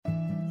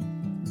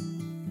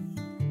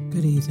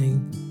Good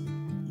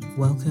evening.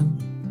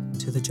 Welcome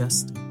to the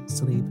Just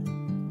Sleep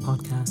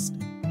podcast.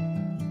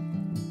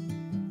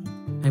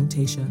 I'm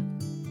Tasha,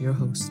 your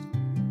host.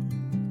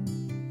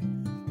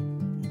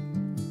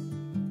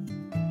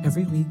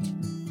 Every week,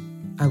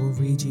 I will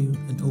read you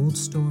an old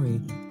story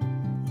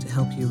to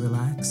help you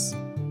relax,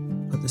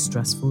 put the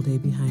stressful day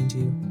behind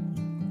you,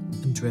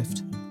 and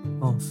drift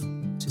off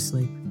to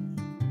sleep.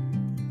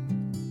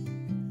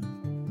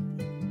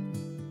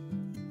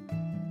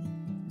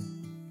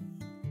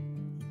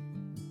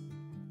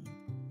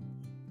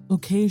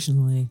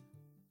 Occasionally,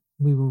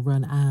 we will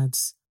run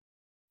ads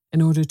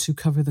in order to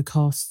cover the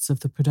costs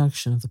of the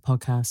production of the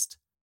podcast.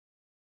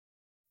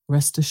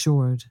 Rest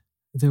assured,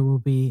 there will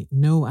be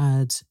no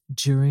ads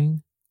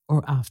during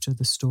or after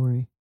the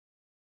story.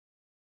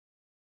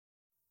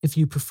 If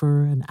you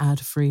prefer an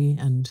ad-free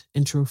and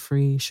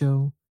intro-free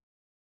show,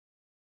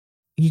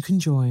 you can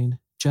join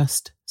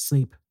Just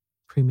Sleep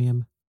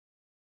Premium.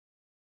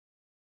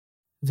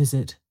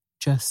 Visit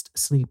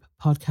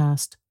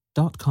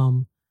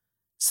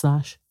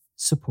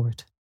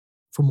justsleeppodcast.com/support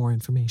for more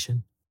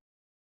information.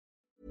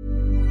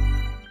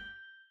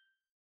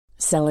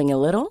 Selling a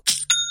little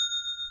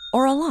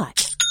or a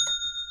lot?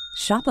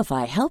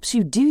 Shopify helps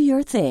you do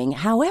your thing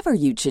however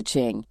you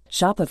cha-ching.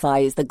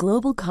 Shopify is the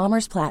global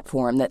commerce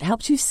platform that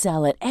helps you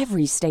sell at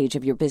every stage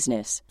of your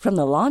business. From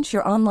the launch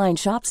your online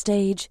shop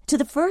stage to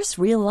the first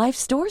real-life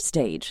store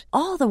stage,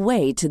 all the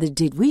way to the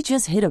did we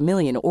just hit a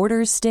million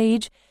orders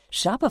stage.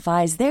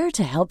 Shopify is there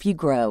to help you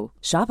grow.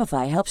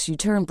 Shopify helps you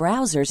turn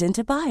browsers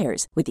into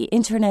buyers with the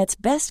internet's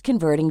best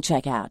converting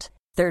checkout.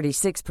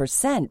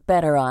 36%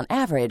 better on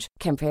average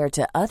compared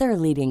to other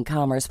leading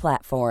commerce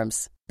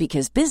platforms.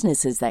 Because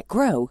businesses that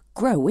grow,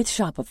 grow with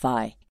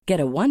Shopify. Get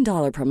a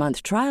 $1 per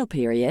month trial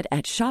period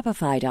at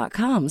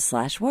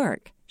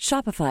shopify.com/work.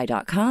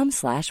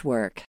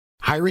 Shopify.com/work.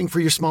 Hiring for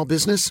your small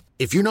business?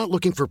 If you're not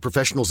looking for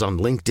professionals on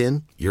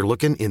LinkedIn, you're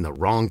looking in the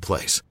wrong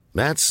place.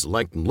 That's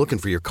like looking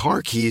for your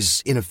car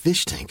keys in a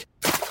fish tank.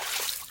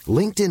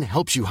 LinkedIn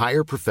helps you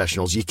hire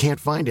professionals you can't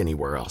find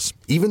anywhere else,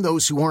 even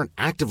those who aren't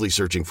actively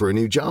searching for a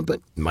new job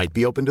but might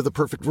be open to the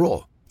perfect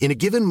role. In a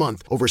given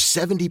month, over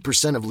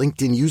 70% of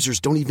LinkedIn users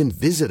don't even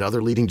visit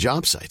other leading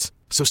job sites.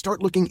 So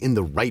start looking in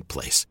the right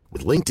place.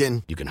 With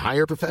LinkedIn, you can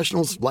hire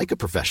professionals like a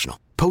professional.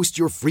 Post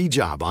your free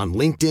job on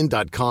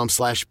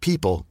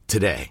linkedin.com/people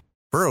today.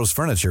 Burrow's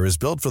furniture is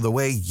built for the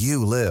way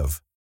you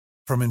live.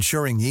 From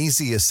ensuring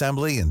easy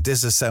assembly and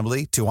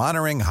disassembly to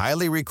honoring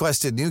highly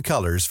requested new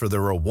colors for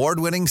their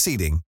award-winning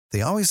seating,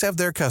 they always have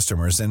their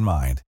customers in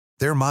mind.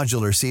 Their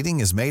modular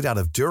seating is made out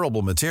of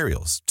durable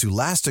materials to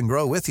last and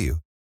grow with you.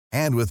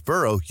 And with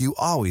Burrow, you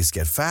always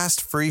get fast,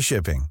 free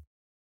shipping.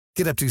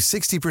 Get up to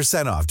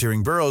 60% off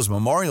during Burrow's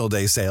Memorial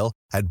Day sale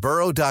at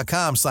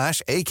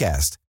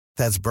burrow.com/ACAST.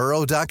 That's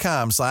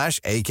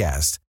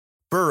burrow.com/ACAST.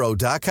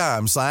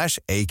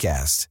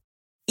 burrow.com/ACAST.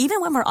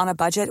 Even when we're on a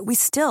budget, we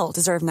still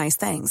deserve nice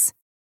things.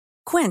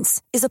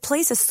 Quince is a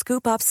place to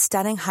scoop up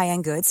stunning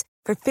high-end goods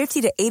for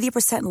 50 to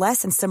 80%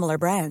 less than similar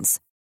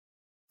brands.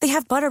 They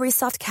have buttery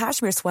soft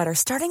cashmere sweaters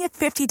starting at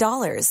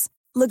 $50,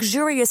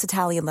 luxurious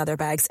Italian leather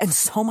bags, and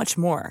so much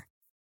more.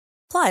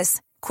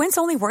 Plus, Quince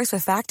only works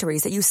with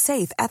factories that use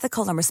safe,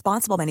 ethical, and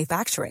responsible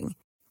manufacturing.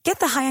 Get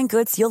the high-end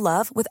goods you'll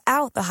love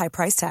without the high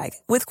price tag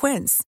with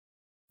Quince.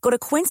 Go to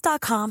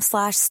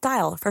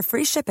quince.com/style for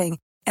free shipping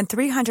and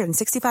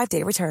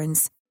 365-day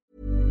returns.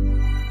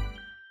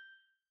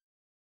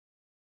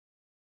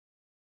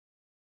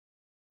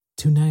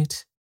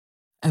 Tonight,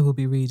 I will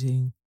be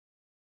reading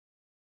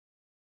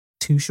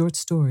two short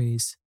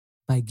stories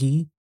by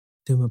Guy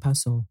de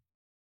Maupassant,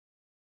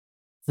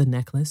 The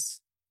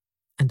Necklace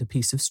and a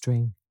Piece of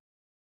String.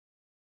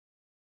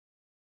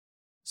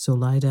 So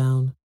lie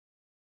down,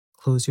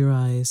 close your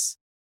eyes,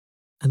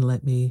 and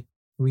let me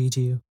read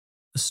you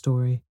a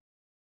story.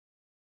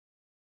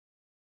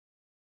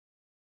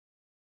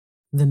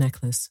 The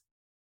Necklace.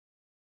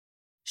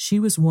 She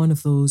was one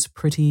of those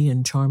pretty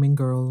and charming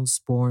girls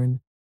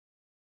born,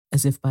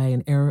 as if by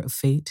an error of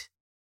fate,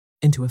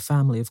 into a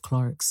family of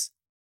clerks.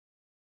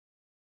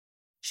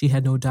 She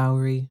had no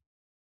dowry,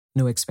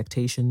 no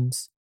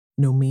expectations,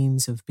 no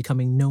means of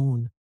becoming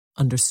known,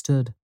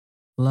 understood,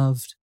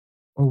 loved,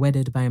 or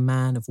wedded by a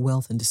man of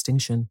wealth and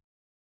distinction.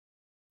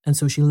 And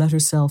so she let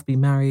herself be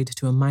married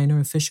to a minor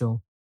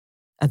official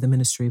at the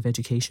Ministry of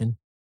Education.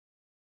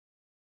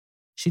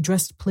 She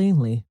dressed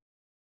plainly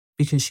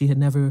because she had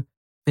never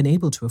been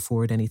able to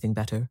afford anything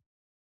better,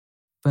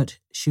 but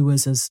she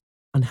was as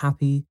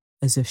unhappy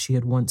as if she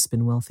had once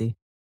been wealthy.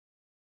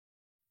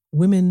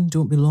 Women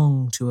don't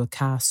belong to a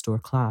caste or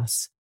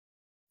class.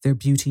 Their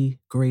beauty,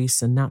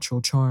 grace, and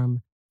natural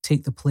charm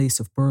take the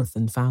place of birth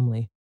and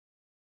family.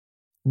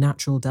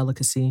 Natural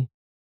delicacy,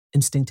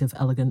 instinctive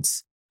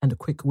elegance, and a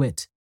quick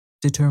wit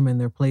determine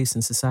their place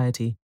in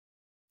society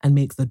and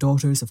make the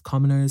daughters of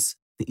commoners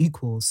the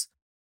equals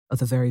of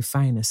the very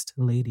finest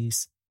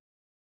ladies.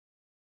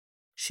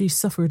 She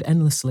suffered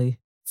endlessly,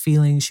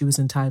 feeling she was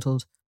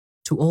entitled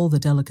to all the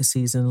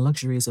delicacies and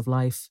luxuries of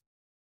life.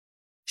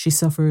 She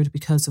suffered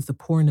because of the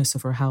poorness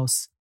of her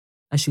house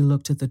as she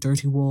looked at the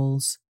dirty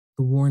walls,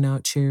 the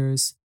worn-out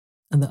chairs,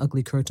 and the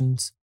ugly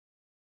curtains.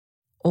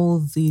 All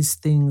these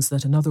things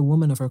that another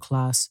woman of her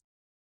class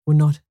would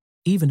not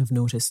even have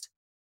noticed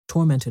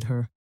tormented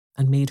her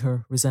and made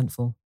her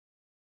resentful.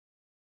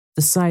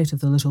 The sight of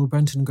the little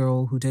Brenton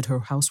girl who did her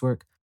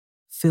housework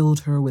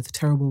filled her with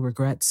terrible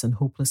regrets and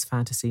hopeless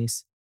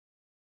fantasies.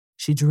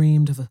 She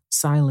dreamed of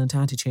silent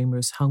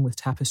antechambers hung with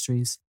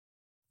tapestries,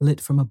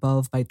 lit from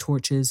above by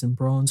torches and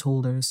bronze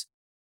holders,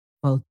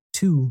 while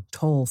two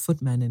tall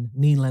footmen in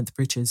knee-length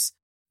breeches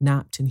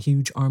napped in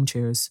huge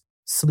armchairs,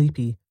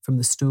 sleepy from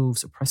the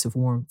stove's oppressive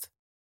warmth.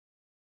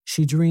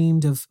 She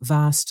dreamed of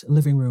vast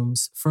living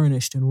rooms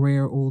furnished in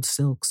rare old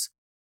silks,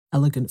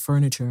 elegant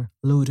furniture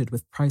loaded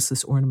with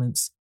priceless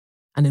ornaments,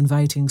 and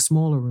inviting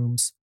smaller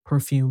rooms,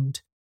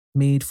 perfumed,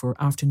 made for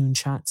afternoon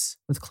chats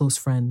with close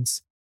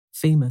friends,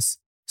 famous,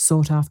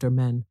 sought-after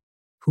men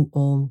who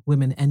all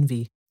women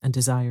envy and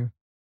desire.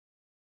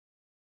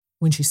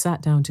 When she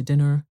sat down to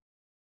dinner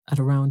at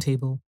a round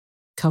table,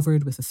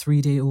 covered with a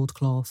 3-day-old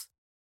cloth,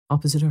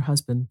 opposite her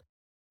husband,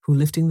 who,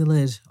 lifting the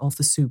lid off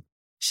the soup,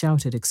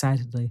 shouted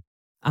excitedly,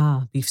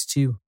 "Ah, beef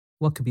stew,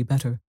 what could be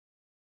better?"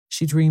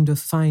 She dreamed of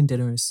fine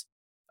dinners,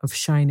 of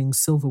shining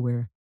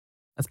silverware,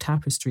 of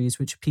tapestries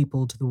which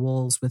peopled the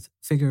walls with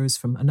figures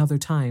from another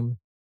time,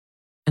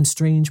 and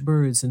strange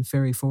birds in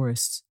fairy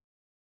forests.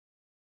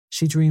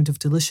 She dreamed of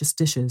delicious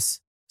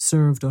dishes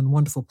served on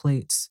wonderful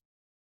plates,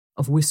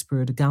 of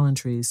whispered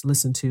gallantries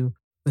listened to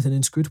with an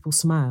inscrutable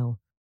smile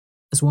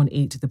as one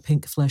ate the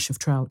pink flesh of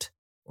trout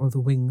or the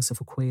wings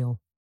of a quail.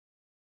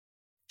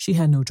 She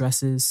had no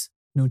dresses,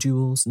 no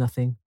jewels,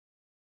 nothing,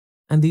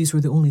 and these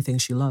were the only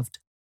things she loved.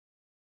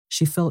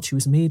 She felt she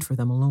was made for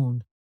them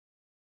alone.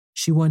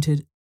 She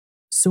wanted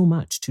so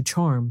much to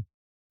charm,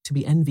 to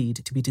be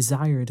envied, to be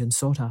desired and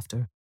sought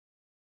after.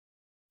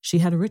 She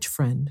had a rich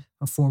friend,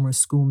 a former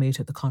schoolmate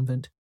at the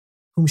convent,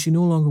 whom she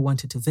no longer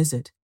wanted to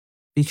visit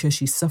because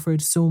she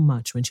suffered so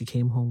much when she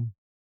came home.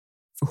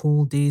 For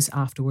whole days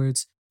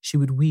afterwards, she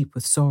would weep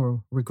with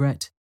sorrow,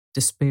 regret,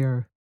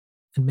 despair,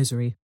 and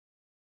misery.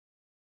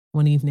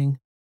 One evening,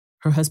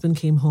 her husband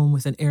came home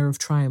with an air of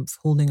triumph,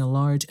 holding a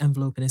large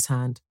envelope in his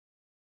hand.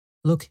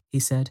 "Look," he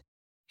said,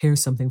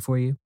 "here's something for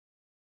you."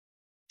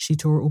 She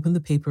tore open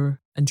the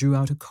paper and drew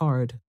out a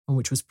card on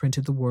which was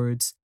printed the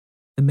words,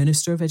 "The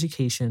Minister of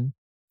Education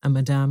and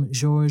Madame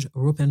Georges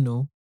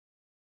Roupenot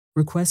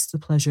request the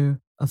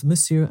pleasure of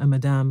Monsieur and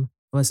Madame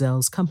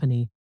Loisel's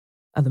company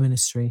at the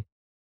Ministry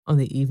on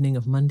the evening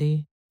of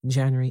Monday,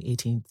 January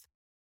 18th.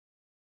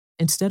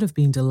 Instead of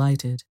being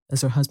delighted,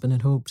 as her husband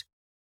had hoped,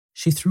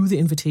 she threw the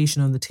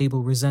invitation on the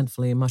table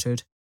resentfully and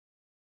muttered,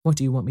 "What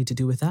do you want me to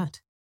do with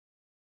that?"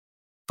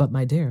 "But,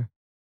 my dear,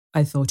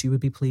 I thought you would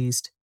be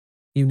pleased.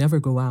 You never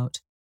go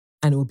out,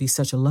 and it will be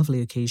such a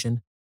lovely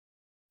occasion.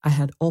 I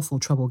had awful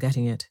trouble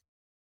getting it.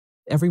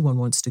 Everyone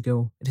wants to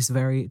go. It is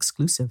very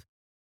exclusive,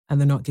 and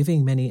they're not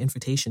giving many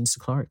invitations to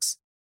clerks.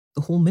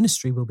 The whole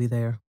ministry will be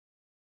there."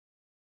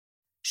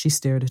 She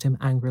stared at him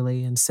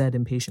angrily and said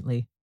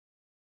impatiently,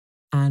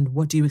 "And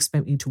what do you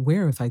expect me to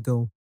wear if I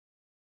go?"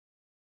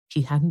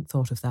 He hadn't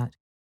thought of that.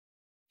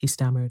 He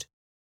stammered,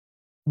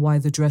 "Why,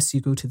 the dress you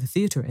go to the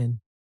theatre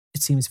in.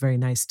 It seems very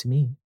nice to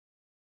me."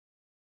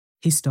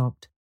 He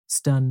stopped,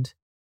 stunned,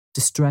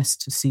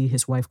 distressed to see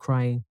his wife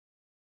crying.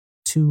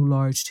 2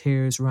 large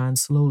tears ran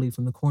slowly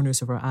from the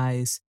corners of her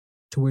eyes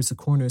towards the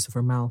corners of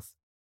her mouth.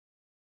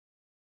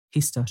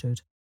 He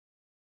stuttered,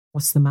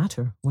 "What's the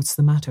matter? What's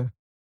the matter?"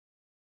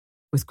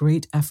 With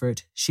great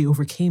effort, she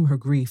overcame her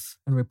grief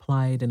and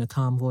replied in a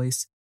calm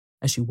voice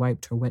as she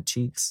wiped her wet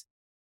cheeks,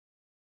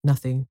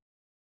 "Nothing.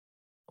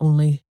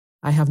 Only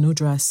I have no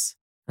dress,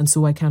 and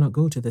so I cannot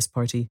go to this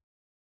party.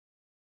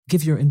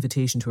 Give your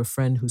invitation to a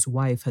friend whose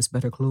wife has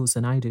better clothes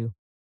than I do."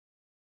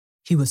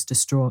 He was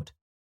distraught,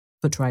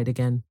 but tried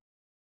again.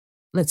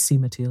 "Let's see,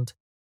 Mathilde.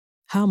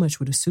 How much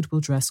would a suitable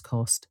dress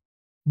cost?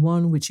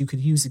 One which you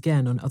could use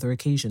again on other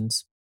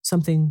occasions.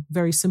 Something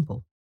very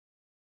simple."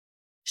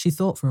 She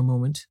thought for a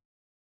moment,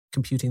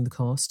 computing the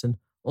cost and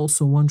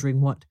also wondering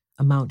what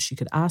amount she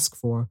could ask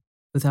for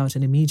without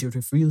an immediate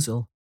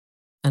refusal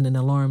and an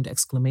alarmed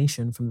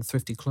exclamation from the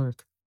thrifty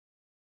clerk.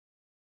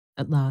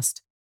 At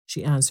last,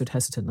 she answered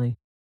hesitantly,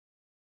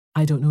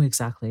 "I don't know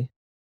exactly,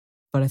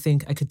 but I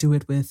think I could do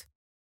it with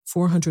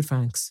 400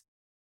 francs.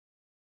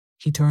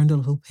 He turned a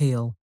little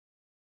pale,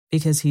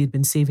 because he had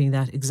been saving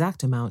that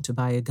exact amount to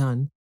buy a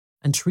gun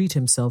and treat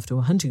himself to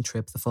a hunting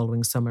trip the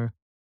following summer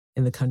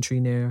in the country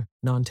near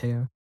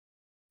Nanterre,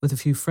 with a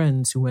few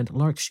friends who went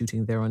lark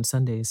shooting there on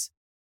Sundays.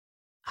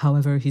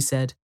 However, he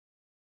said,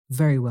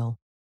 "Very well,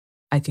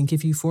 I can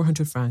give you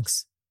 400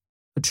 francs,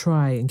 but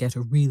try and get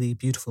a really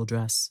beautiful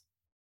dress."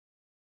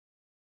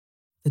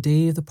 The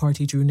day of the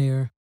party drew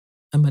near,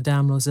 and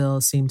Madame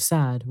Loisel seemed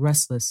sad,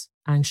 restless,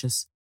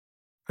 anxious.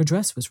 Her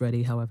dress was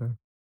ready, however.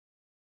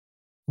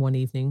 One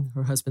evening,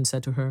 her husband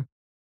said to her,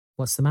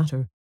 "What's the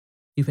matter?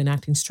 You've been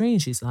acting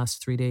strange these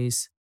last 3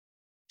 days."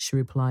 She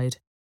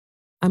replied,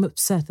 "I'm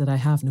upset that I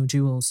have no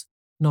jewels,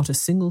 not a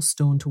single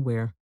stone to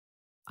wear.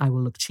 I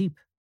will look cheap.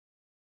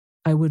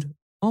 I would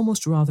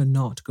almost rather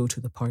not go to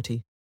the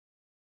party.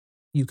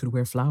 You could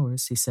wear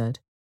flowers, he said.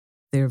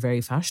 They are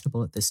very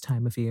fashionable at this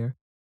time of year.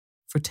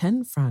 For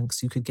 10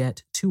 francs you could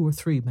get 2 or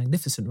 3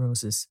 magnificent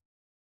roses.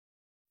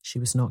 She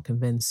was not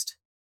convinced.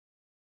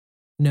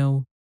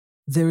 No,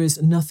 there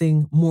is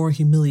nothing more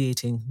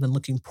humiliating than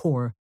looking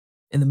poor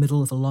in the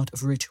middle of a lot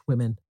of rich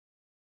women.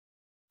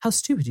 How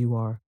stupid you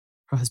are,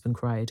 her husband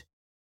cried.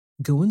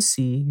 Go and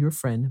see your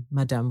friend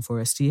Madame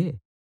Forestier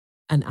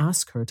and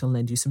ask her to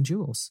lend you some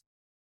jewels.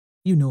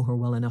 You know her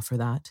well enough for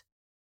that.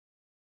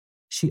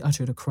 She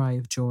uttered a cry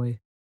of joy.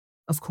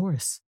 Of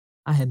course,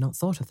 I had not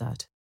thought of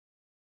that.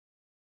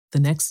 The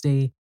next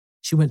day,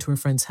 she went to her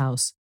friend's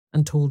house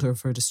and told her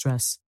of her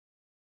distress.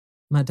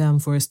 Madame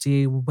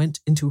Forestier went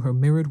into her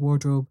mirrored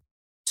wardrobe,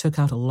 took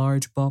out a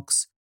large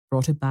box,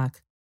 brought it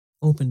back,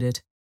 opened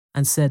it,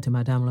 and said to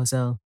Madame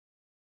Loisel,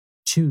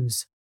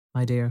 Choose,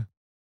 my dear.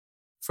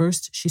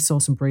 First, she saw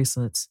some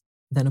bracelets,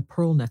 then a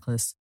pearl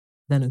necklace,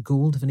 then a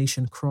gold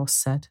Venetian cross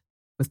set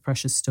with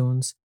precious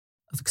stones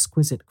of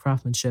exquisite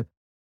craftsmanship.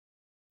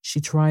 She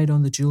tried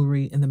on the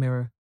jewellery in the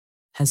mirror,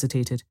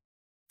 hesitated,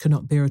 could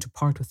not bear to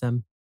part with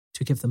them,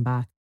 to give them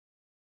back.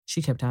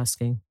 She kept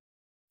asking,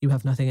 You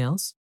have nothing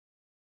else?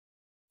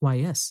 Why,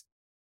 yes,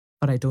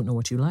 but I don't know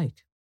what you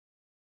like.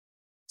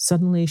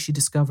 Suddenly she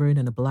discovered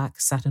in a black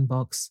satin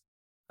box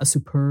a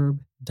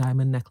superb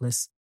diamond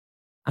necklace,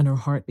 and her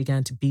heart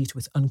began to beat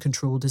with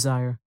uncontrolled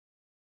desire.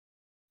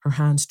 Her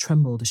hands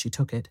trembled as she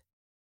took it.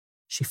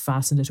 She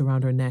fastened it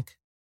around her neck,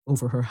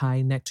 over her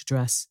high-necked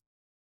dress,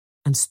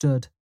 and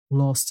stood,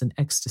 lost in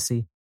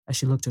ecstasy, as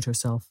she looked at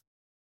herself.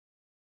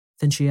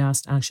 Then she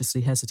asked,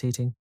 anxiously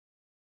hesitating,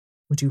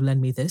 Would you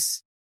lend me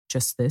this?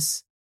 Just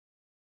this?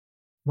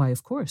 Why,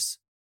 of course.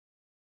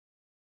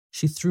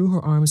 She threw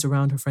her arms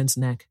around her friend's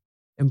neck,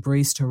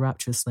 embraced her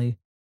rapturously,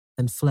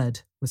 then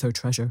fled with her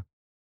treasure.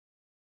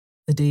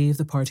 The day of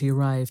the party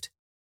arrived.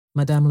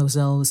 Madame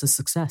Loisel was a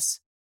success.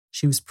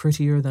 She was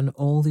prettier than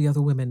all the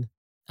other women,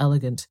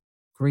 elegant,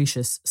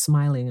 gracious,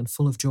 smiling, and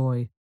full of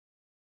joy.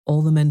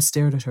 All the men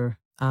stared at her,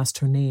 asked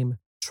her name,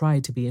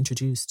 tried to be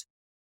introduced.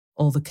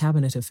 All the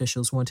cabinet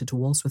officials wanted to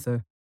waltz with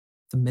her.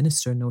 The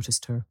minister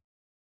noticed her.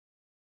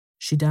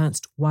 She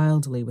danced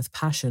wildly with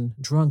passion,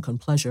 drunk on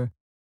pleasure,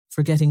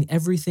 forgetting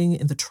everything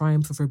in the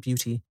triumph of her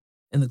beauty,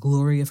 in the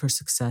glory of her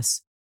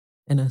success,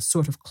 in a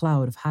sort of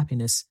cloud of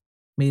happiness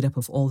made up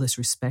of all this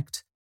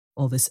respect,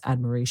 all this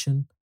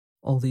admiration,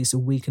 all these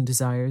awakened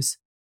desires,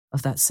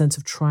 of that sense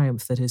of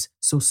triumph that is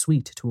so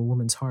sweet to a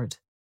woman's heart.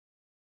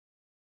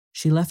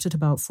 She left at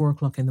about 4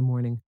 o'clock in the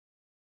morning.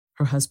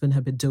 Her husband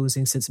had been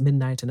dozing since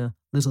midnight in a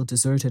little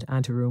deserted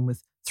anteroom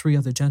with 3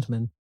 other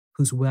gentlemen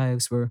whose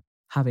wives were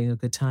having a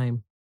good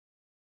time.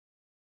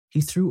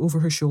 He threw over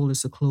her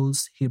shoulders the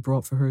clothes he had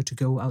brought for her to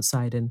go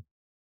outside in,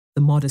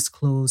 the modest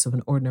clothes of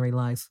an ordinary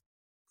life,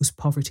 whose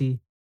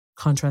poverty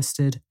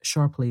contrasted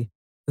sharply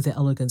with the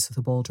elegance of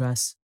the ball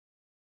dress.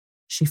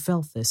 She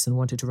felt this and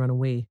wanted to run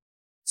away,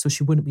 so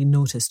she wouldn't be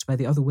noticed by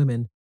the other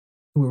women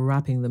who were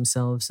wrapping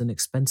themselves in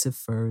expensive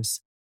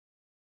furs.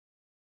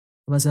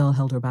 Loisel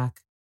held her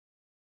back.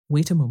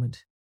 Wait a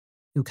moment.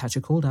 You'll catch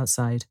a cold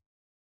outside.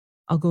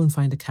 I'll go and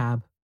find a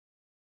cab.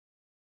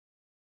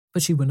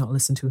 But she would not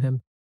listen to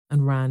him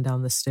and ran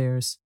down the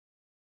stairs.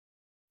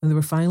 When they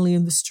were finally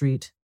in the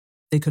street,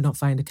 they could not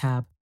find a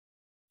cab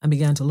and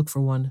began to look for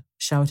one,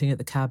 shouting at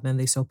the cabmen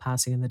they saw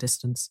passing in the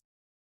distance.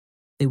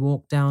 They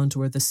walked down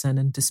toward the Seine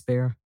in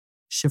despair,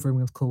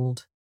 shivering with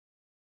cold.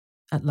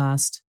 At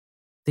last,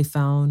 they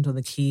found on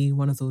the quay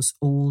one of those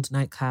old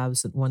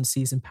nightcabs that one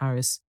sees in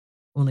Paris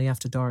only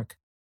after dark,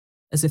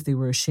 as if they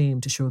were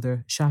ashamed to show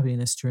their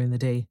shabbiness during the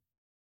day.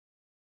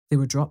 They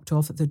were dropped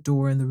off at the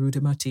door in the Rue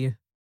de Martyrs,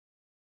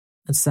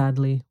 and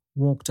sadly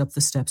walked up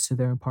the steps to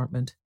their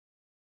apartment.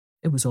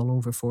 It was all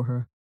over for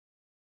her,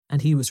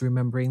 and he was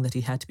remembering that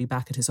he had to be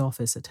back at his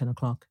office at 10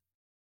 o'clock.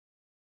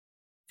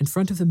 In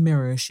front of the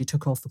mirror, she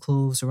took off the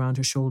clothes around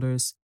her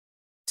shoulders,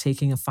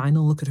 taking a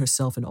final look at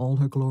herself in all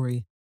her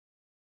glory.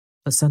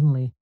 But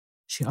suddenly,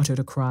 she uttered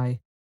a cry.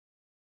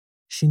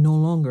 She no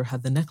longer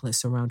had the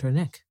necklace around her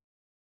neck.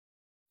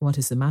 What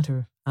is the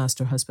matter? Asked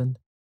her husband,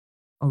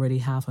 already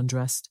half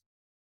undressed.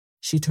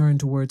 She turned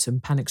towards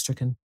him,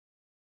 panic-stricken.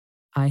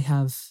 I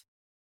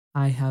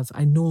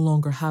no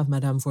longer have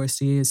Madame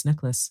Forestier's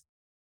necklace.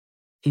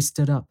 He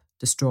stood up,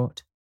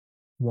 distraught.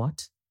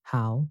 What?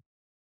 How?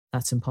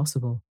 That's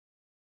impossible.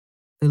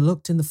 They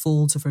looked in the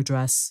folds of her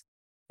dress,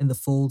 in the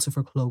folds of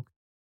her cloak,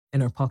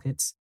 in her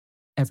pockets,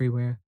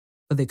 everywhere,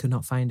 but they could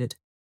not find it.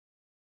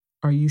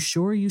 Are you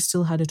sure you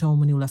still had it on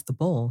when you left the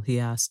ball? He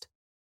asked.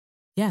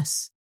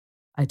 Yes,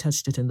 I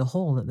touched it in the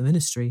hall at the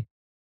ministry.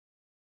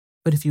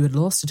 But if you had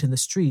lost it in the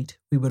street,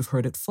 we would have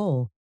heard it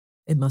fall.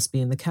 It must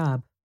be in the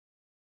cab.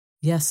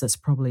 Yes, that's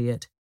probably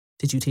it.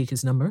 Did you take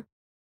his number?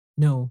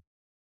 No.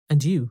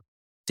 And you?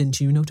 Didn't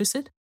you notice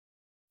it?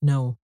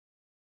 No.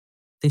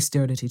 They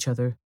stared at each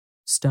other,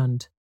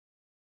 stunned.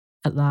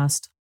 At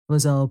last,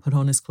 Loisel put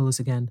on his clothes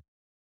again.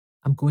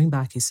 I'm going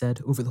back, he said,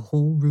 over the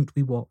whole route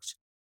we walked.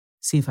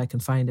 See if I can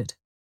find it.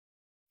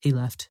 He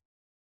left.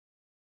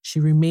 She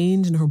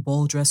remained in her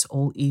ball dress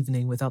all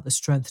evening without the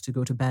strength to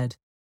go to bed,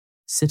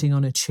 sitting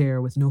on a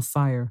chair with no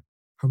fire,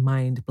 her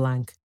mind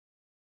blank.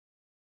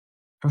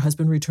 Her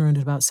husband returned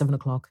at about 7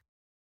 o'clock.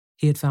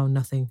 He had found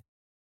nothing.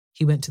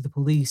 He went to the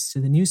police, to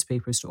the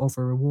newspapers to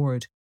offer a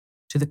reward,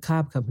 to the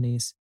cab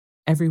companies.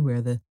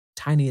 Everywhere the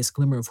tiniest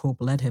glimmer of hope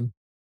led him.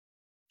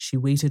 She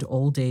waited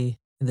all day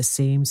in the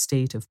same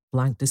state of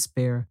blank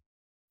despair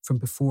from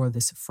before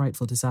this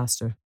frightful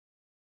disaster.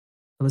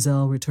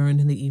 Loisel returned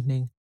in the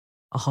evening,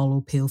 a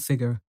hollow, pale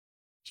figure.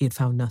 He had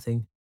found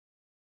nothing.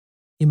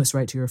 "You must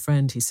write to your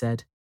friend," he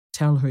said.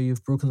 "Tell her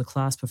you've broken the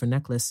clasp of her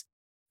necklace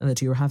and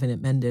that you are having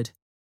it mended.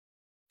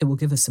 It will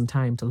give us some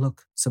time to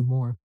look some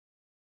more."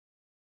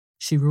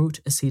 She wrote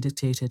as he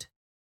dictated.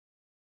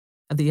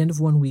 At the end of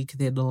 1 week,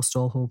 they had lost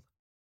all hope,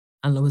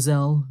 and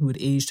Loisel, who had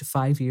aged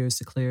 5 years,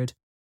 declared,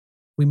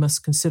 "We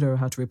must consider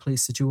how to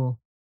replace the jewel."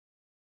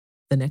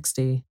 The next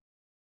day,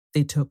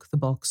 they took the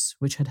box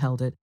which had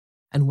held it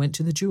and went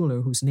to the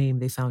jeweler whose name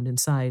they found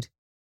inside.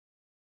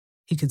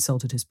 He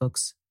consulted his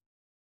books.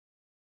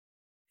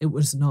 "It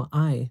was not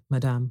I,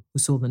 madame, who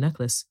sold the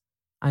necklace.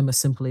 I must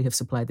simply have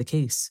supplied the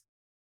case."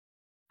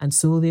 And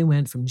so they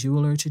went from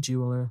jeweler to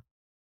jeweler,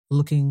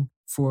 looking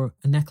for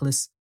a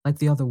necklace like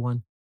the other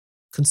one,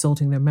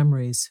 consulting their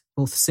memories,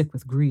 both sick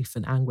with grief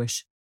and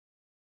anguish.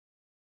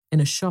 In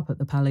a shop at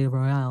the Palais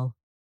Royal,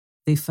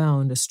 they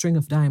found a string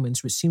of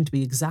diamonds which seemed to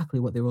be exactly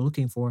what they were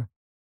looking for.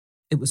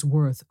 It was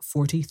worth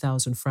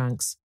 40,000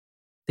 francs.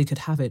 They could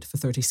have it for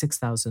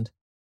 36,000.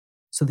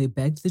 So they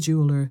begged the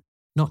jeweler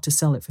not to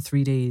sell it for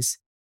 3 days,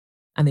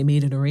 and they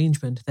made an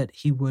arrangement that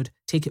he would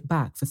take it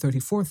back for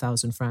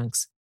 34,000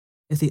 francs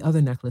if the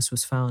other necklace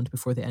was found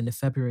before the end of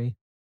February.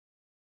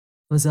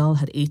 Loisel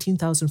had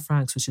 18,000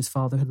 francs which his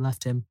father had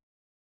left him.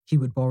 He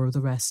would borrow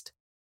the rest.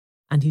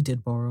 And he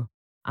did borrow,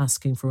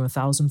 asking for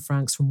 1,000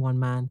 francs from one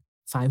man,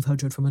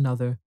 500 from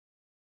another,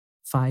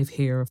 5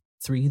 here,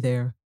 3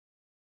 there.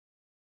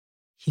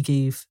 He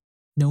gave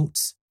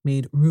notes,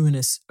 made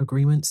ruinous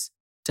agreements,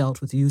 dealt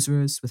with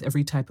usurers, with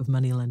every type of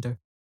moneylender.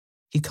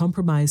 He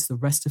compromised the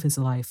rest of his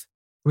life,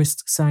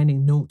 risked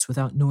signing notes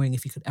without knowing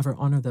if he could ever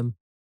honor them,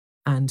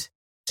 and,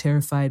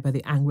 terrified by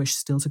the anguish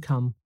still to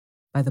come,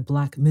 by the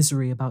black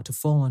misery about to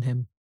fall on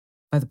him,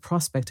 by the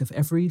prospect of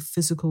every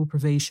physical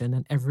privation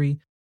and every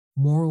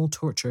moral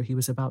torture he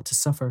was about to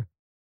suffer,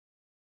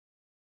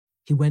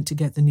 he went to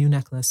get the new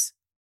necklace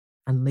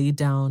and laid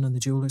down on the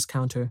jeweller's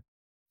counter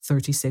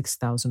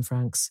 36,000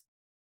 francs.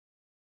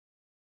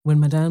 When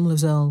Madame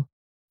Loisel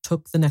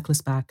took the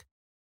necklace back,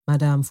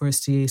 Madame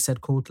Forestier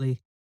said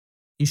coldly,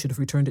 "You should have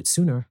returned it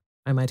sooner.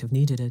 I might have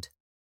needed it."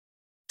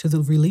 To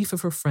the relief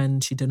of her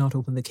friend, she did not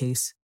open the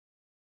case.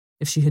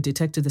 If she had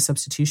detected the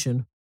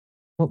substitution,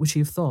 what would she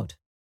have thought?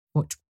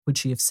 What would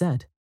she have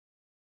said?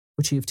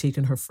 Would she have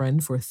taken her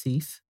friend for a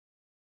thief?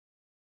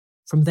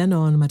 From then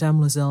on, Madame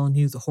Loisel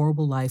knew the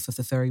horrible life of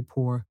the very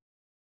poor,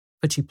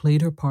 but she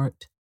played her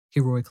part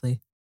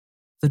heroically.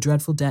 The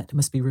dreadful debt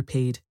must be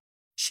repaid.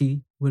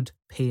 She would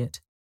pay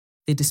it.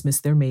 They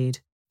dismissed their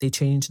maid. They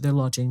changed their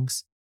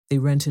lodgings. They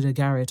rented a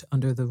garret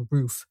under the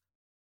roof.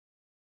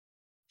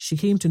 She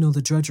came to know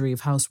the drudgery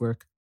of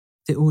housework,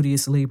 the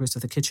odious labours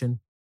of the kitchen.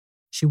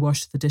 She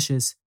washed the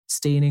dishes,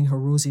 staining her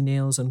rosy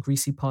nails on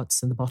greasy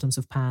pots and the bottoms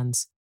of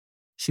pans.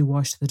 She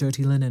washed the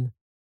dirty linen,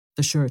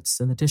 the shirts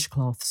and the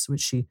dishcloths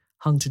which she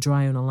hung to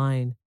dry on a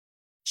line.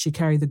 She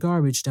carried the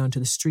garbage down to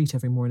the street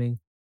every morning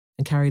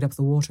and carried up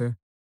the water,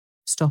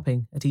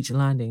 stopping at each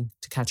landing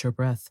to catch her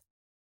breath.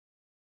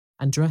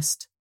 And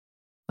dressed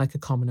like a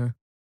commoner,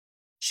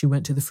 she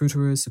went to the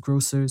fruiterers, the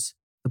grocers,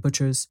 the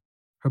butchers,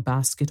 her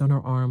basket on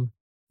her arm,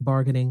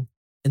 bargaining,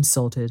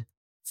 insulted,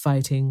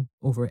 fighting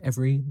over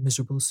every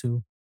miserable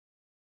sou.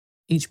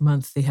 Each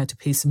month they had to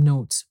pay some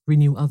notes,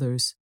 renew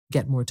others,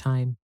 get more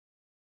time.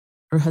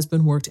 Her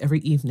husband worked every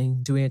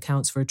evening doing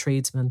accounts for a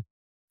tradesman,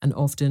 and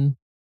often,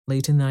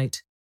 late in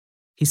night,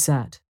 he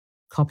sat,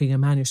 copying a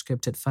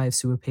manuscript at 5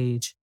 sous a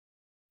page.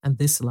 And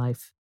this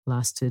life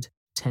lasted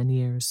 10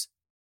 years.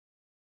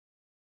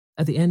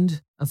 At the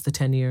end of the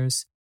 10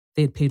 years,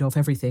 they had paid off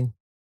everything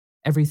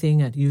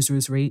at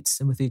usurer's rates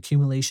and with the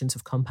accumulations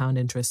of compound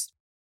interest.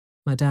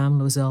 Madame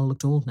Loisel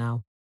looked old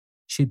now.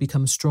 She had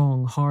become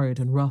strong, hard,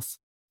 and rough,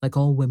 like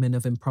all women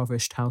of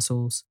impoverished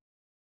households,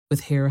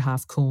 with hair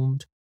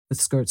half-combed, with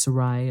skirts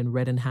awry and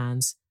red in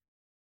hands.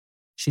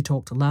 She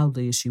talked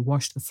loudly as she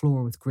washed the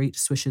floor with great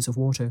swishes of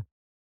water.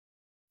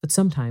 But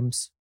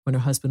sometimes, when her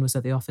husband was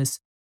at the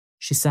office,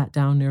 she sat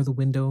down near the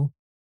window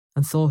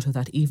and thought of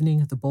that evening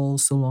at the ball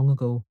so long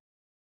ago,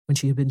 when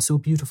she had been so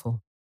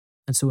beautiful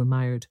and so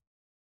admired.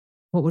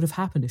 What would have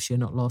happened if she had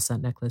not lost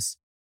that necklace?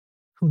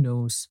 Who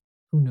knows?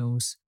 Who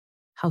knows?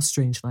 How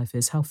strange life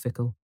is, how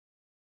fickle.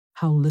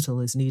 How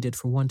little is needed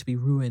for one to be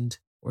ruined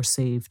or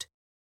saved.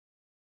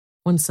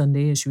 One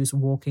Sunday, as she was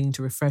walking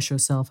to refresh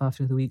herself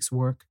after the week's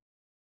work,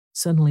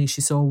 suddenly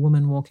she saw a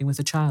woman walking with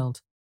a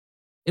child.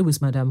 It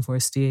was Madame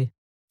Forestier,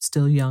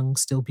 still young,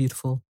 still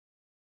beautiful,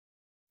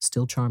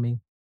 still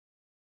charming.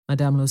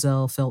 Madame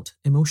Loisel felt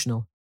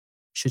emotional.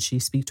 Should she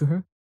speak to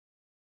her?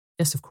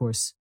 Yes, of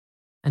course.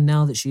 and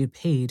now that she had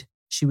paid,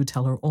 she would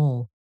tell her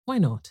all. Why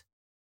not?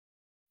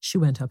 She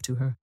went up to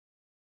her.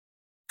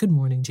 Good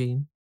morning,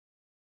 Jane.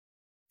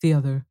 The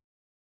other,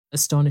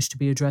 astonished to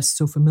be addressed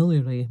so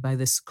familiarly by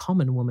this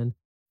common woman,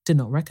 did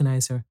not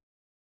recognize her.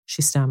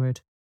 She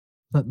stammered,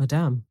 But,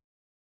 madame,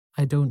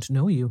 I don't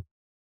know you.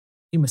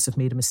 You must have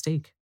made a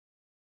mistake.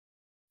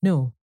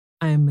 No,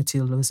 I am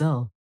Mathilde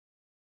Loisel.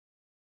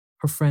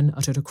 Her friend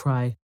uttered a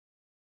cry.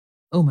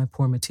 Oh, my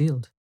poor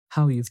Mathilde,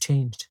 how you've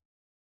changed.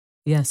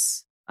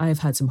 Yes, I have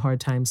had some hard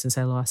times since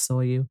I last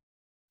saw you,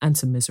 and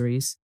some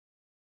miseries,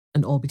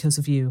 and all because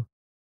of you.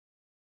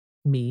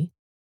 Me?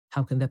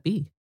 How can that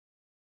be?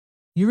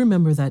 You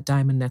remember that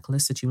diamond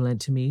necklace that you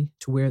lent to me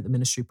to wear at the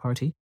ministry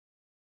party?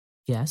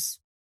 Yes.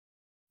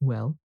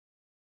 Well,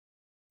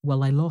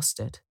 I lost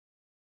it.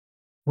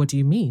 What do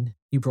you mean?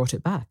 You brought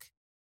it back?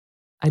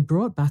 I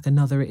brought back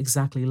another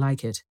exactly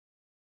like it,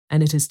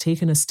 and it has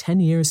taken us 10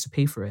 years to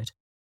pay for it.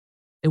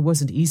 It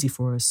wasn't easy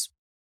for us.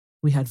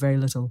 We had very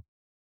little.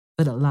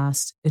 But at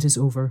last it is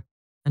over,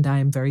 and I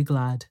am very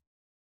glad.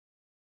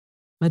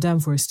 Madame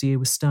Forestier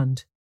was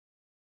stunned.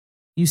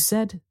 You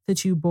said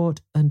that you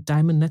bought a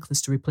diamond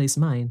necklace to replace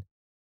mine?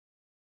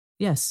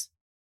 Yes.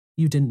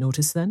 You didn't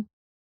notice then?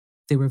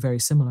 They were very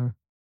similar.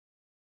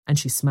 And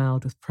she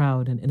smiled with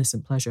proud and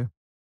innocent pleasure.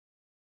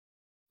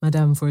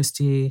 Madame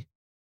Forestier,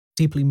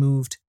 deeply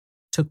moved,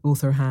 took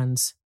both her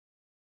hands.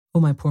 Oh,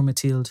 my poor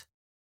Mathilde,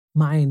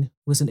 mine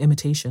was an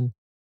imitation.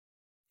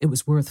 It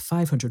was worth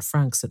 500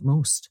 francs at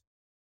most.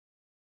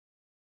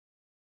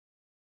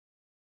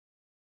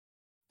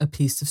 A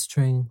piece of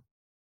string.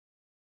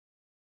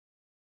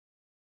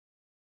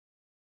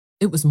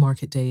 It was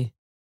market day,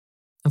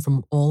 and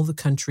from all the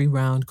country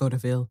round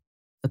Goderville,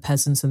 the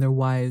peasants and their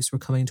wives were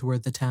coming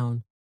toward the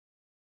town.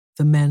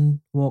 The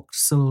men walked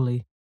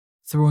slowly,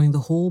 throwing the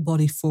whole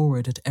body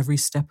forward at every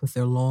step of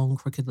their long,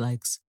 crooked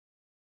legs.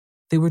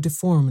 They were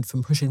deformed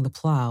from pushing the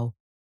plough,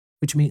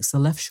 which makes the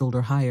left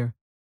shoulder higher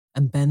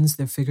and bends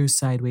their figures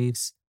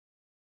sideways,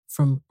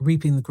 from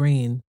reaping the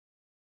grain,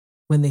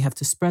 when they have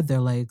to spread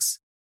their legs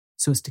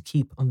so as to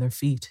keep on their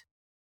feet.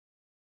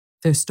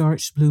 Their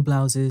starched blue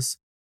blouses,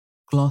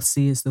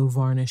 glossy as though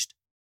varnished,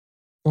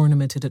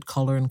 ornamented at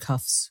collar and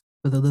cuffs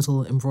with a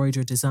little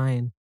embroidered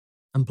design,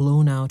 and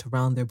blown out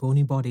around their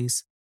bony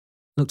bodies,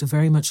 looked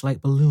very much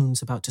like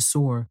balloons about to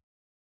soar,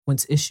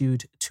 whence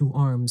issued 2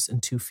 arms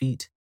and 2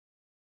 feet.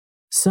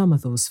 Some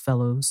of those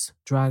fellows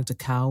dragged a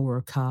cow or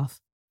a calf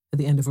at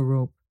the end of a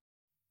rope,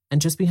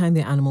 and just behind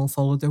the animal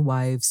followed their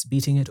wives,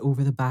 beating it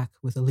over the back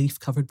with a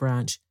leaf-covered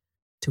branch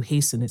to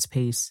hasten its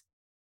pace,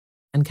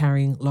 and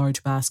carrying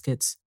large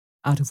baskets,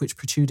 out of which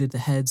protruded the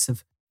heads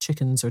of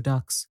chickens or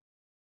ducks.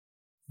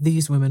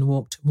 These women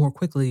walked more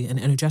quickly and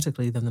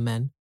energetically than the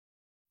men,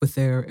 with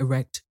their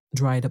erect,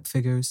 dried-up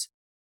figures,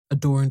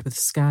 adorned with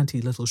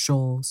scanty little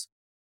shawls,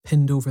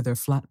 pinned over their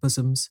flat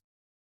bosoms,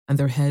 and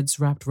their heads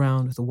wrapped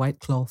round with a white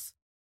cloth,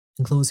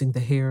 enclosing the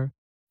hair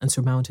and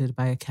surmounted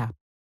by a cap.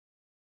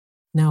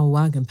 Now a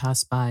wagon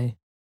passed by,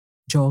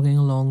 jogging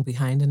along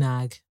behind a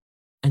nag,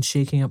 and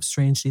shaking up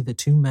strangely the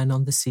 2 men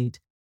on the seat,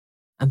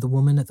 and the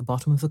woman at the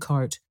bottom of the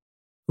cart,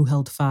 who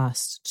held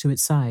fast to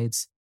its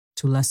sides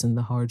to lessen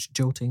the hard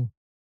jolting.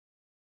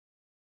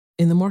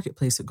 In the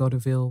marketplace at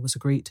Goderville was a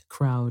great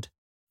crowd,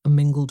 a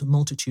mingled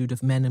multitude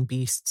of men and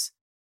beasts,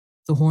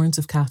 the horns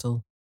of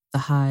cattle, the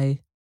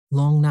high,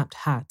 long-napped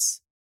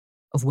hats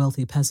of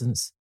wealthy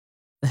peasants,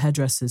 the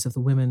headdresses of the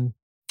women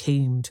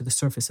came to the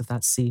surface of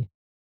that sea,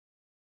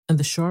 and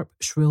the sharp,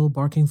 shrill,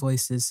 barking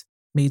voices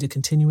made a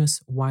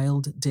continuous,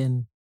 wild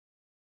din,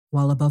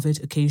 while above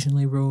it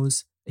occasionally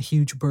rose a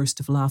huge burst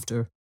of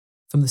laughter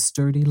from the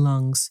sturdy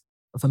lungs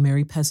of a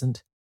merry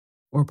peasant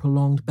or a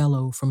prolonged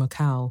bellow from a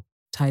cow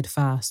tied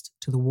fast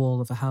to the wall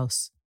of a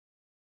house.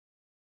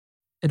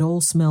 It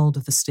all smelled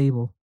of the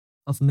stable,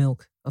 of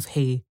milk, of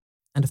hay,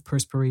 and of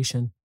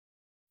perspiration,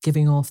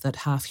 giving off that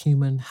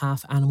half-human,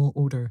 half-animal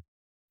odour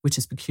which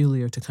is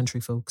peculiar to country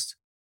folks.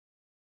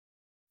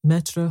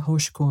 Maître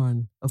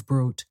Hochecorne of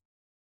Brodt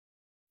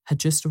had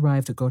just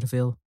arrived at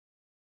Goderville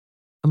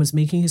and was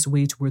making his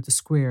way toward the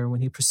square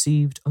when he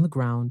perceived on the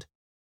ground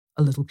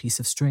a little piece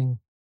of string.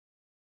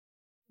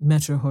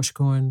 Maître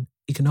Hochecorne,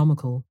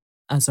 economical,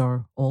 as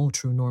are all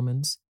true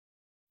Normans,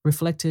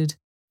 reflected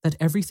that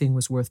everything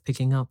was worth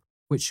picking up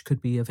which could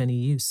be of any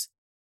use,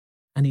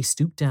 and he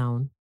stooped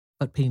down,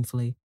 but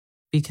painfully,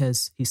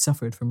 because he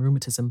suffered from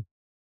rheumatism.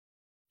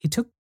 He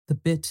took the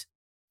bit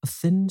of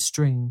thin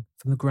string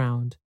from the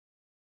ground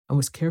and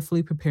was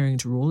carefully preparing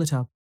to roll it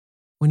up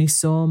when he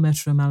saw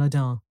Maître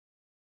Maladin,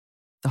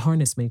 the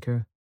harness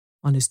maker,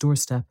 on his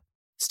doorstep,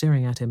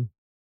 staring at him.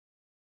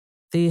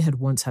 They had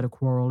once had a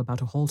quarrel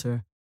about a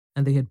halter,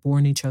 and they had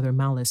borne each other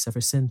malice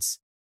ever since.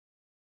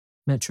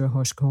 Maître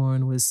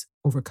Hochecorne was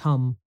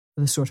overcome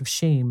with a sort of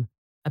shame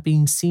at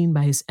being seen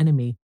by his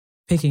enemy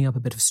picking up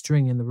a bit of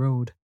string in the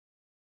road.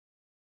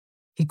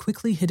 He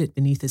quickly hid it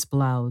beneath his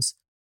blouse,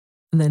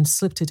 and then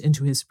slipped it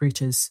into his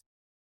breeches.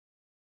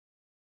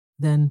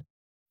 Then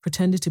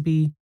pretended to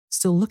be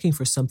still looking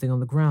for something on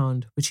the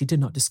ground which he did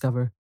not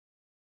discover,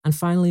 and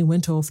finally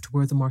went off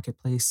toward the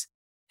marketplace,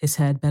 his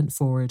head bent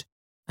forward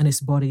and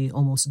his body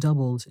almost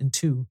doubled in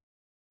two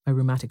by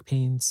rheumatic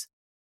pains.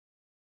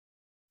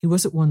 He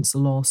was at once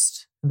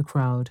lost in the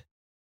crowd,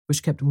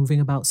 which kept moving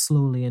about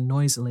slowly and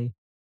noisily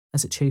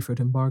as it chaffered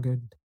and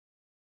bargained.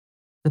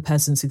 The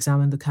peasants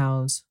examined the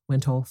cows,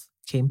 went off,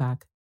 came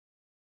back,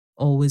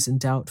 always in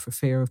doubt for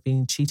fear of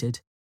being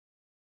cheated,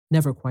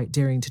 never quite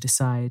daring to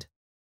decide,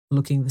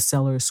 looking the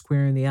seller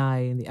square in the eye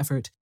in the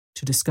effort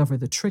to discover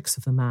the tricks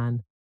of the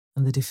man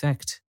and the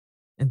defect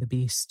in the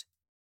beast.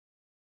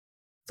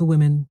 The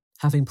women,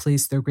 having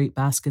placed their great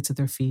baskets at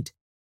their feet,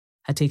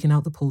 had taken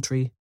out the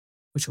poultry,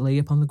 which lay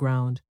upon the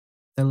ground,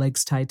 their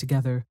legs tied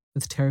together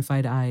with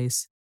terrified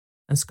eyes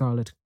and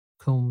scarlet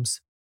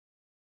combs.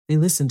 They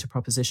listened to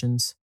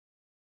propositions,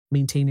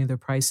 maintaining their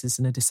prices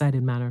in a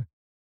decided manner,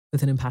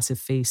 with an impassive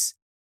face,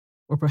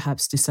 or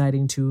perhaps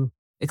deciding to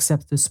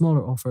accept the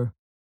smaller offer,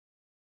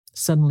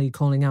 suddenly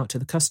calling out to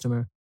the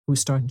customer who was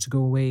starting to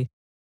go away,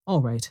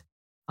 "All right,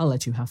 I'll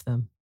let you have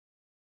them."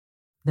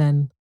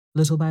 Then,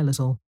 little by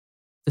little,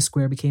 the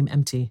square became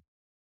empty,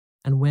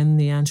 and when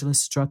the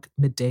Angelus struck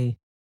midday,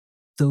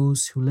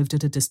 those who lived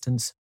at a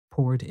distance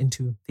poured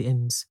into the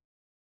inns.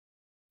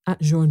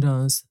 At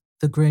Jourdain's,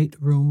 the great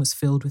room was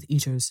filled with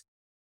eaters,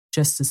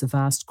 just as the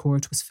vast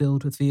court was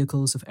filled with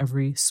vehicles of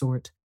every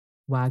sort,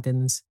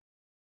 wagons,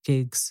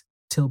 gigs,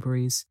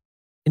 tilburys,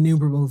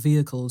 innumerable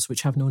vehicles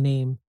which have no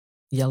name,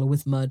 yellow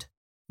with mud,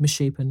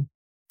 misshapen,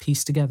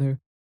 pieced together,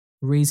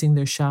 raising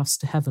their shafts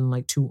to heaven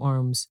like two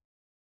arms,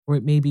 or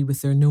it may be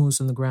with their nose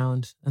on the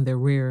ground and their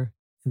rear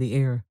in the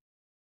air.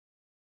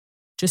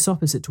 Just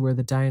opposite to where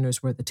the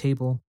diners were at the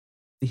table,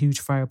 the huge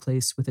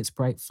fireplace with its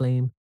bright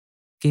flame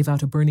gave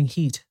out a burning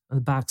heat on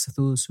the backs of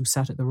those who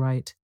sat at the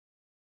right.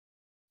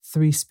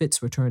 3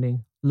 spits were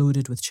turning,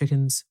 loaded with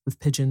chickens, with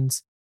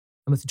pigeons,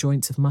 and with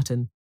joints of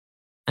mutton,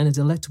 and a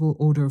delectable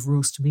odour of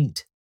roast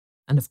meat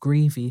and of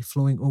gravy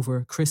flowing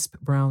over crisp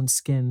brown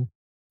skin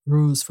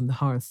rose from the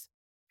hearth,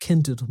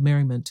 kindled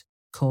merriment,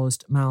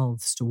 caused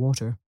mouths to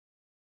water.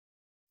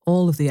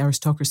 All of the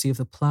aristocracy of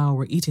the plough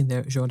were eating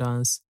there at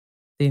Jourdain's,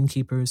 the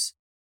innkeepers,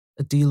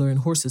 a dealer in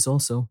horses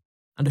also,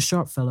 and a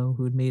sharp fellow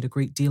who had made a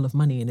great deal of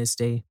money in his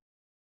day.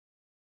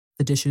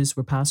 The dishes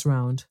were passed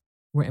round,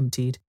 were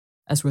emptied,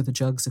 as were the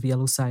jugs of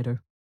yellow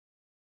cider.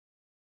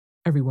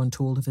 Everyone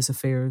told of his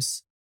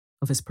affairs,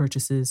 of his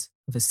purchases,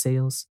 of his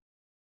sales.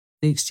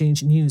 They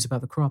exchanged news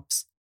about the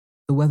crops.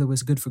 The weather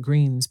was good for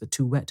greens, but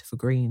too wet for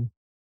grain.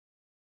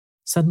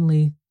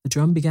 Suddenly, the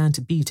drum began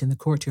to beat in the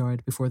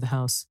courtyard before the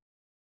house.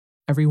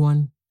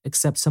 Everyone,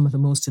 except some of the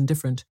most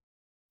indifferent,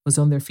 was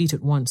on their feet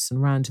at once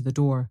and ran to the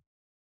door,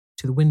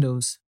 to the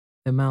windows,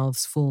 their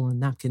mouths full and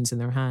napkins in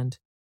their hand.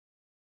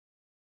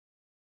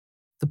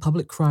 The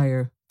public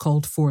crier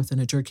called forth in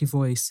a jerky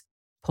voice,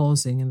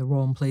 pausing in the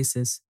wrong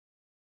places.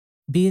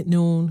 "Be it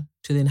known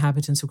to the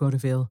inhabitants of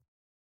Goderville,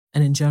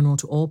 and in general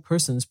to all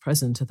persons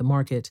present at the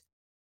market,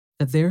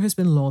 that there has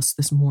been lost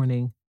this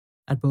morning,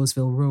 at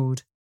Beausville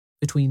Road,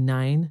 between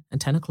 9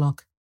 and 10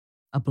 o'clock,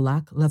 a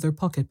black leather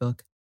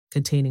pocketbook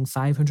containing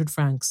 500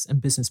 francs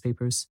and business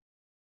papers.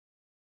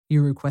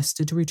 You are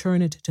requested to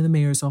return it to the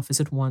mayor's office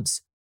at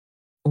once,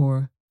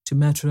 or to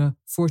Maître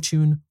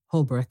Fortune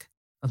Holbrecht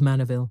of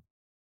Manneville.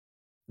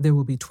 There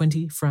will be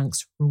 20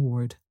 francs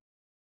reward."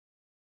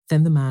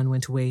 Then the man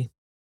went away.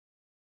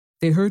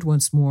 They heard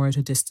once more at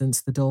a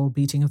distance the dull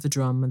beating of the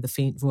drum and the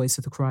faint voice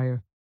of the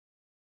crier.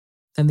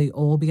 Then they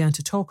all began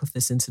to talk of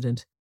this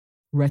incident,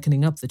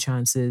 reckoning up the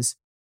chances,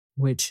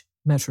 which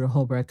Maître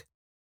Holbrecht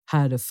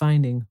had of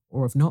finding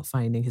or of not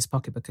finding his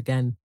pocketbook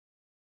again.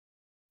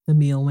 The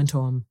meal went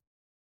on.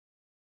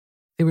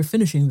 They were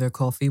finishing their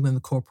coffee when the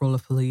corporal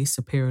of police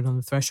appeared on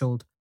the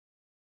threshold.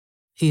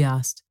 He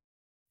asked,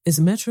 "Is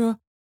Maître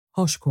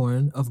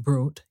Hochkorn of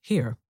Brodt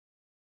here?"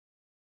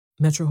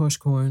 Maître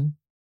Hochkorn,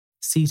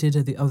 seated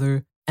at the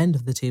other end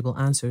of the table,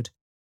 answered,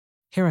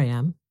 "Here I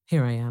am,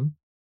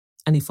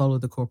 and he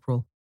followed the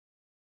corporal.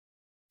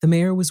 The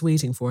mayor was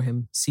waiting for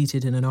him,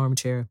 seated in an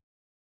armchair.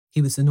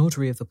 He was the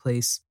notary of the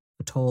place,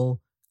 a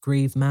tall,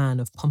 grave man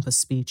of pompous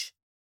speech.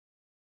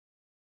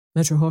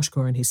 "Maître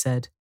Hochkorn," he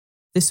said,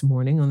 "this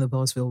morning on the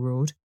Beausville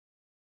Road,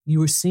 you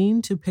were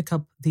seen to pick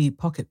up the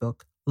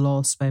pocketbook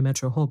lost by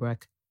Maître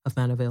Holbrecht of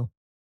Manneville."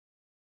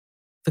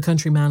 The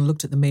countryman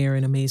looked at the mayor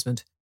in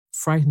amazement,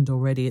 frightened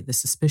already at the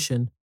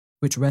suspicion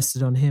which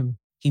rested on him,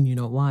 he knew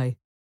not why.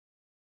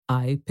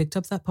 "I picked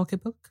up that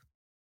pocketbook?"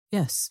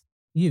 "Yes,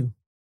 you."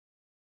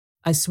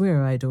 "I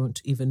swear I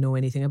don't even know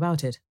anything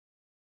about it."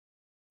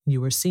 "You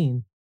were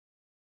seen."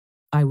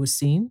 "I was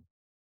seen?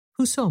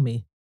 Who saw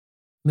me?"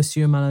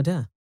 "Monsieur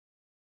Maladin."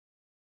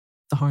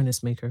 "The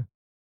harness maker."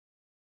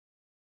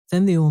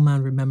 Then the old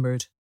man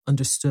remembered,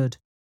 understood,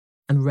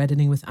 and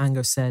reddening with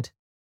anger said,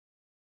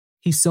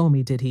 "He saw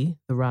me, did he,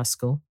 the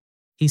rascal?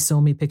 He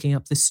saw me picking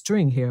up this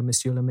string here,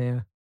 Monsieur le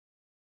Maire."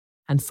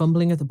 And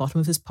fumbling at the bottom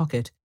of his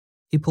pocket,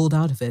 he pulled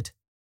out of it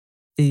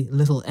the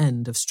little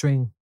end of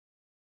string.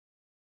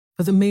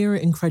 But the mayor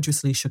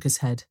incredulously shook his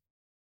head.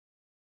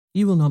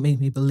 "You will not make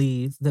me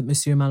believe that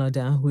Monsieur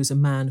Maladin, who is a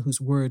man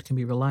whose word can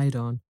be relied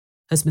on,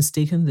 has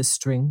mistaken this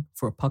string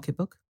for a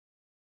pocketbook?"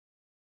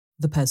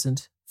 The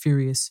peasant,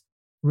 furious,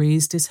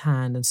 raised his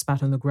hand and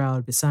spat on the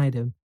ground beside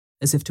him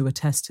as if to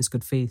attest his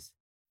good faith,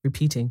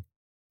 repeating,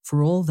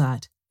 "For all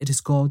that, it is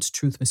God's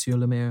truth, Monsieur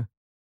le Maire.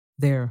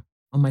 There,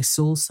 on my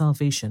soul's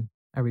salvation,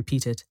 I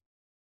repeat it."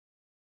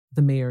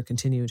 The mayor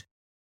continued,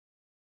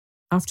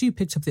 "After you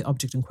picked up the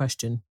object in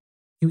question,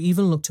 you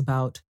even looked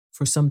about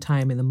for some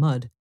time in the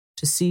mud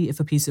to see if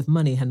a piece of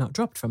money had not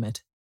dropped from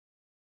it."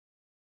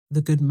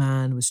 The good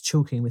man was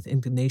choking with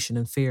indignation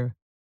and fear.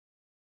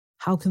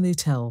 How can they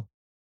tell?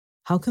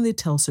 How can they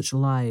tell such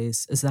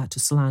lies as that to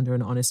slander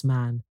an honest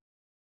man?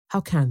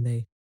 How can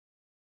they?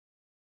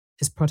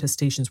 His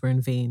protestations were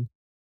in vain.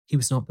 He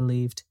was not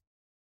believed.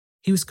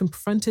 He was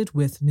confronted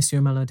with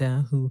Monsieur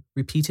Maladin, who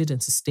repeated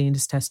and sustained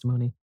his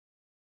testimony.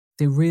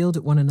 They railed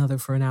at one another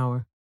for an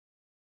hour.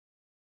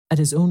 At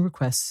his own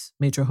request,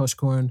 Maitre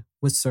Hochecorne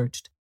was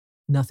searched.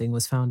 Nothing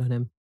was found on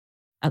him.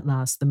 At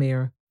last, the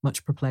mayor,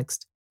 much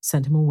perplexed,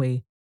 sent him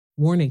away,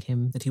 warning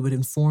him that he would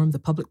inform the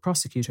public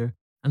prosecutor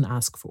and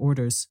ask for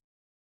orders.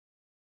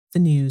 The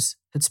news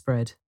had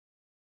spread.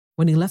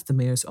 When he left the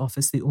mayor's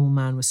office, the old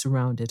man was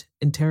surrounded,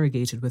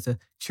 interrogated with a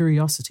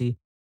curiosity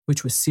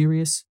which was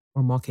serious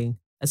or mocking,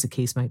 as the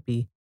case might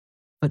be,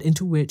 but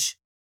into which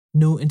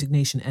no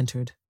indignation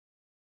entered.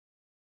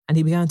 And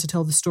he began to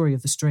tell the story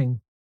of the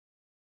string.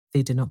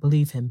 They did not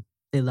believe him.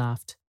 They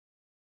laughed.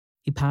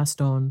 He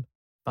passed on,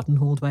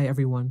 buttonholed by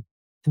everyone,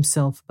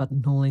 himself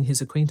buttonholing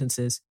his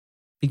acquaintances,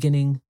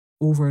 beginning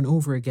over and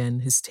over again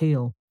his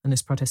tale and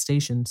his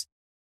protestations,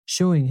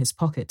 showing his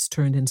pockets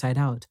turned inside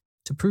out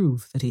to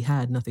prove that he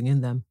had nothing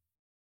in them.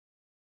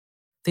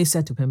 They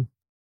said to him,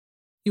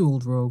 "You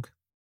old rogue."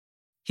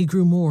 He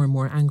grew more and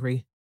more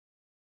angry,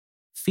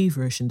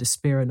 feverish in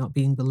despair at not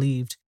being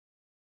believed,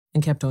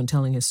 and kept on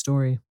telling his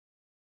story.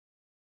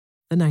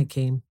 The night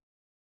came.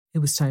 It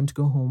was time to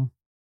go home.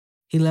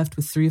 He left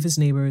with 3 of his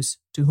neighbours,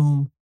 to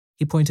whom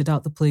he pointed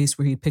out the place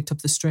where he had picked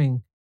up the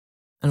string,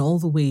 and all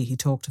the way he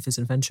talked of his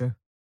adventure.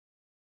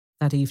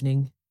 That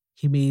evening,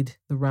 he made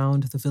the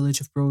round of the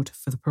village of Brodt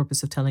for the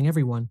purpose of telling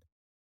everyone.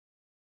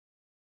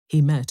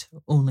 He met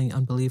only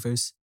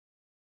unbelievers.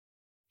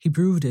 He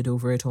brooded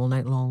over it all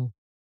night long.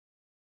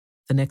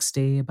 The next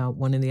day, about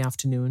 1 in the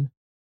afternoon,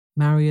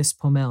 Marius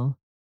Pommel,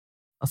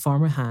 a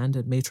farmer hand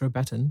at Maitre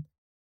Breton,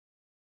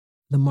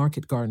 the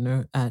market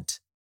gardener at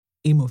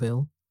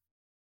Emoville,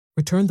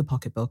 returned the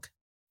pocketbook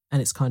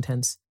and its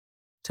contents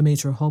to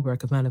Maitre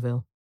Holbrook of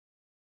Manneville.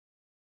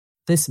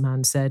 This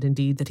man said,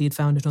 indeed, that he had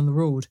found it on the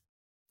road,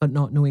 but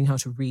not knowing how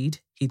to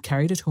read, he had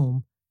carried it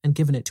home and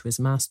given it to his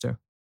master.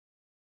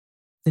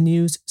 The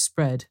news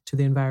spread to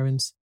the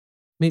environs.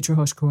 Maitre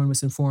Hochecorne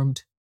was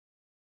informed.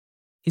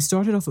 He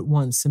started off at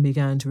once and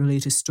began to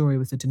relate his story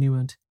with a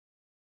denouement.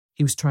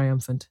 He was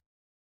triumphant.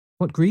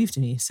 "What grieved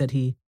me," said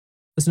he,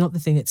 "was not the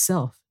thing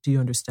itself, do you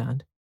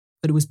understand,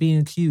 but it was being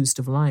accused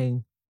of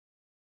lying.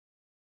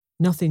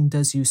 Nothing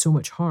does you so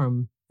much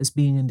harm as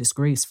being in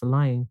disgrace for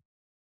lying."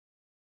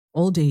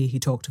 All day he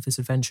talked of his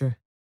adventure.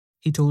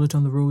 He told it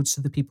on the roads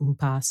to the people who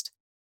passed,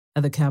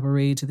 at the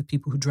cabaret to the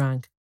people who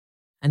drank,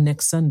 and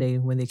next Sunday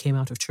when they came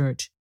out of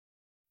church.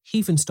 He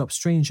even stopped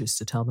strangers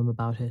to tell them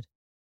about it.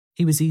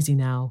 He was easy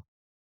now,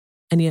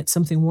 and yet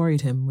something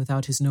worried him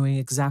without his knowing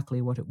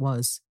exactly what it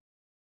was.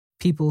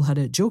 People had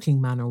a joking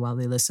manner while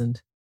they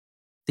listened.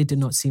 They did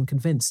not seem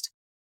convinced.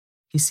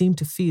 He seemed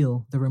to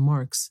feel the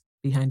remarks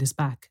behind his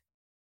back.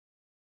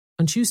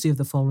 On Tuesday of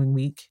the following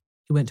week,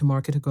 he went to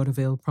market at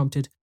Goderville,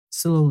 prompted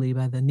slowly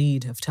by the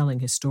need of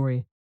telling his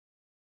story.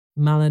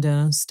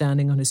 Maladin,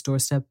 standing on his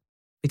doorstep,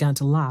 began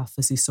to laugh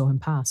as he saw him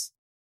pass.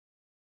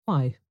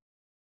 Why?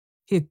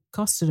 He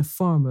accosted a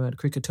farmer at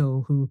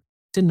Criquetot who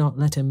did not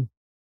let him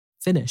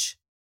finish,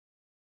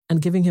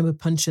 and giving him a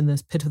punch in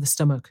the pit of the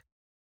stomach,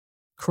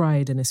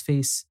 cried in his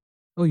face,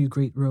 "Oh, you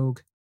great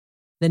rogue."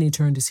 Then he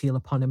turned his heel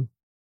upon him.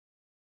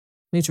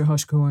 Maitre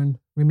Hochecorne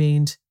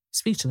remained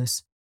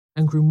speechless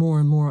and grew more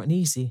and more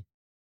uneasy.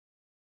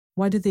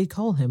 Why did they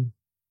call him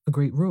a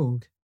great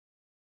rogue?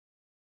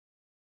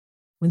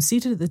 When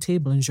seated at the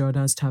table in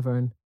Jardin's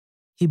tavern,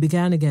 he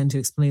began again to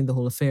explain the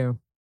whole affair.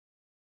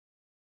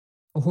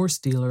 A horse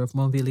dealer of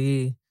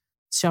Montvilliers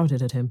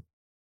shouted at him,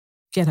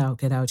 get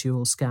out, you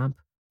old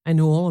scamp. I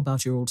know all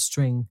about your old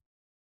string."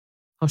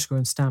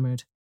 Hochecorne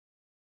stammered.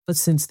 "But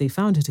since they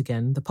found it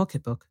again, the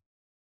pocketbook."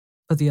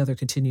 But the other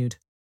continued,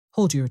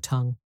 "Hold your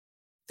tongue.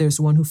 There's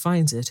one who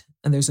finds it,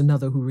 and there's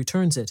another who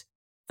returns it,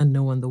 and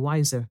no one the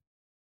wiser."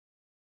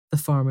 The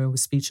farmer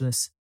was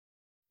speechless.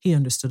 He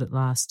understood at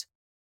last.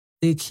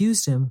 They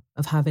accused him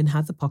of having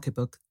had the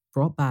pocketbook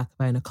brought back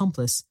by an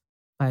accomplice,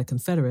 by a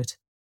confederate.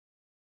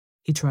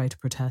 He tried to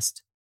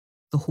protest.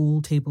 The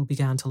whole table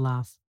began to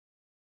laugh.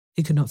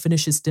 He could not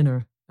finish his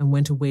dinner and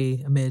went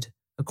away amid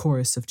a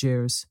chorus of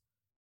jeers.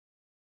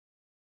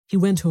 He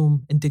went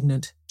home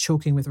indignant,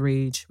 choking with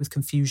rage, with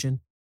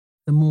confusion,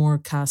 the more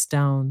cast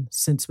down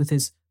since with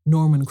his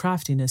Norman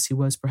craftiness he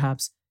was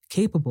perhaps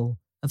capable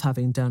of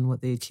having done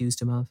what they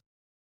accused him of,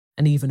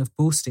 and even of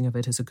boasting of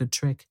it as a good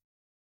trick.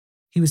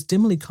 He was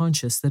dimly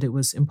conscious that it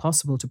was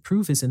impossible to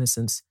prove his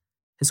innocence,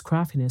 his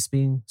craftiness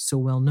being so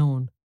well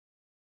known.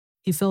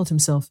 He felt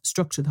himself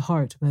struck to the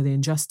heart by the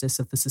injustice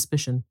of the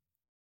suspicion.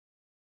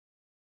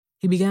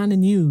 He began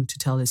anew to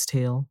tell his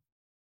tale,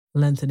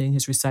 lengthening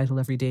his recital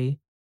every day,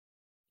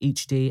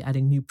 each day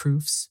adding new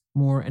proofs,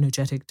 more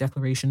energetic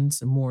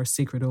declarations, and more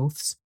sacred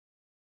oaths,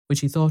 which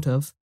he thought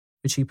of,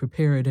 which he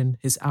prepared in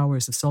his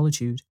hours of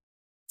solitude,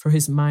 for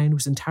his mind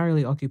was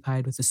entirely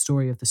occupied with the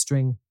story of the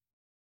string.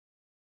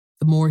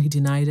 The more he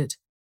denied it,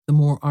 the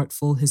more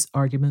artful his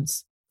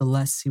arguments, the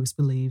less he was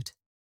believed.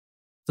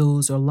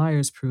 Those are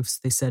liars' proofs,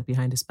 they said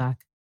behind his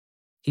back.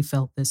 He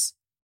felt this.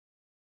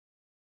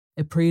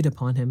 It preyed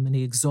upon him, and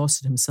he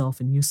exhausted himself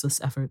in useless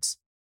efforts.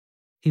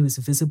 He was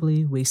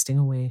visibly wasting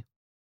away.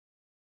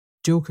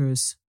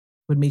 Jokers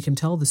would make him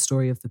tell the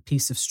story of the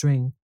piece of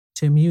string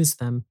to amuse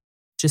them,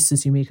 just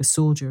as you make a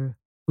soldier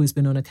who has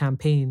been on a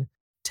campaign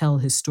tell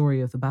his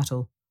story of the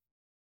battle.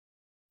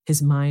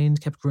 His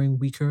mind kept growing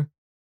weaker,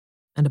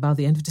 and about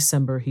the end of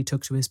December he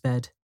took to his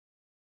bed.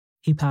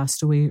 He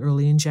passed away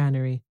early in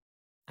January,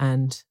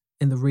 and,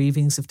 in the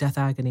ravings of death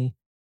agony,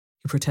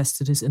 he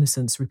protested his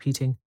innocence,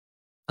 repeating,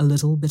 "A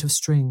little bit of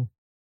string,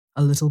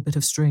 a little bit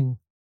of string.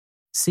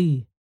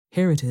 See,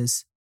 here it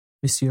is,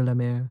 Monsieur le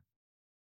Maire."